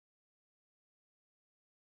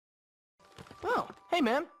Hey,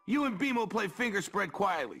 man. You and Bimo play finger spread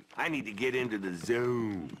quietly. I need to get into the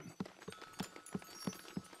zone.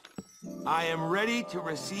 I am ready to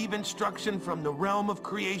receive instruction from the realm of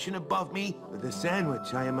creation above me. The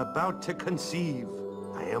sandwich I am about to conceive.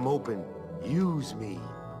 I am open. Use me.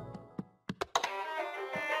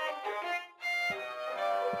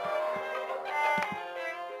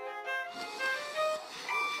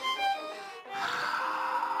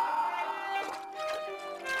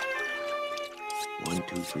 One,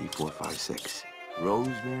 two, three, four, five, six.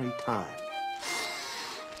 Rosemary thyme.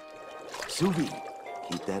 Sous vide.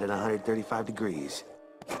 Keep that at 135 degrees.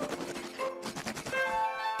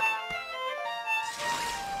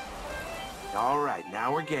 All right,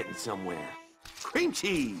 now we're getting somewhere. Cream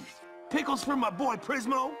cheese. Pickles for my boy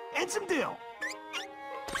Prismo, and some dill.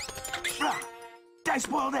 Diced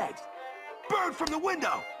boiled eggs. Bird from the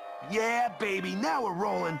window. Yeah, baby, now we're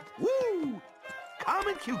rolling. Woo!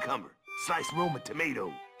 Common cucumber. Sliced Roma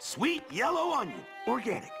tomato. Sweet yellow onion.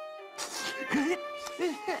 Organic.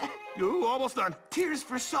 Ooh, almost done. Tears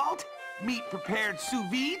for salt. Meat prepared sous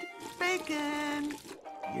vide. Bacon.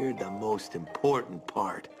 You're the most important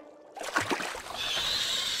part.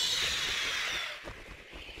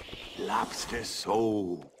 Lobster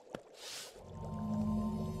soul.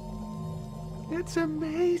 It's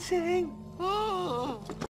amazing. Oh.